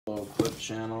Hello, Clip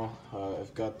Channel.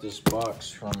 I've got this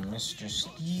box from Mr.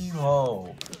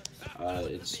 Steve-O.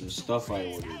 It's some stuff I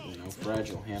ordered, you know,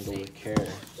 fragile, handle with care.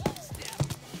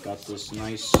 Got this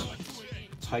nice,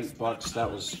 tight box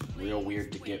that was real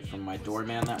weird to get from my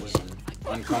doorman. That was an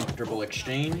uncomfortable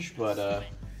exchange, but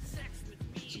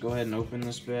let's go ahead and open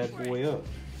this bad boy up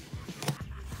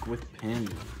with pen.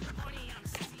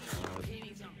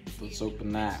 Let's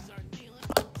open that.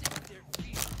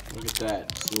 Look at that,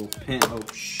 this little pen. Oh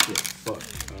shit, fuck.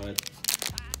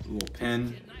 Little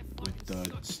pen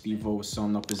with Steve-O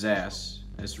sewing up his ass.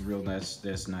 That's real, that's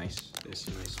nice. That's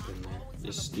a nice pen there.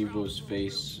 This is Steve-O's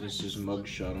face. This is his mug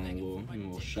shot on a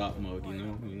little shot mug, you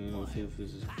know? If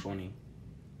this is funny.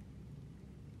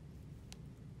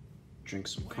 Drink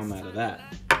some cum out of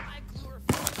that.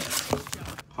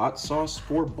 Hot sauce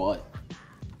for butt.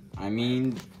 I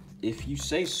mean, if you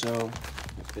say so.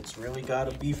 If it's really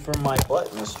gotta be for my butt,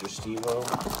 Mr. Steve-O.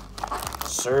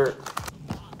 Sir.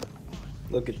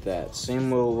 Look at that.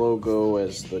 Same little logo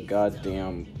as the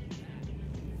goddamn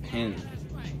pen.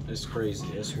 It's crazy.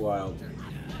 It's wild.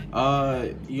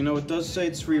 You know, it does say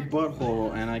it's for your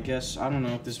butthole, and I guess, I don't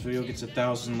know, if this video gets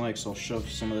 1,000 likes, I'll shove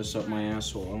some of this up my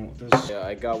asshole. Yeah,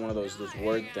 I got one of those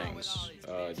word things.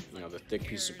 You know, the thick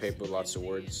piece of paper with lots of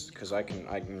words, because I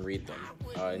can read them.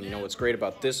 And you know what's great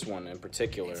about this one in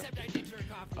particular?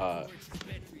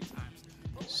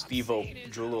 Steve-O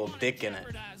drew a little dick in it.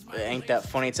 It ain't that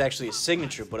funny. It's actually a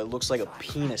signature, but it looks like a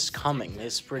penis coming.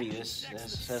 It's pretty.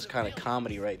 That's kind of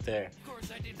comedy right there.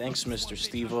 Thanks, Mr.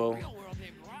 Steve-O.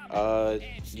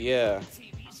 Yeah.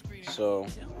 So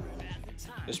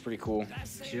it's pretty cool.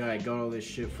 Yeah, I got all this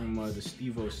shit from the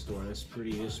Steve-O store. It's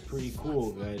pretty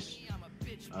cool, guys.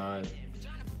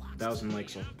 1,000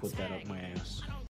 likes, I'll put that up my ass.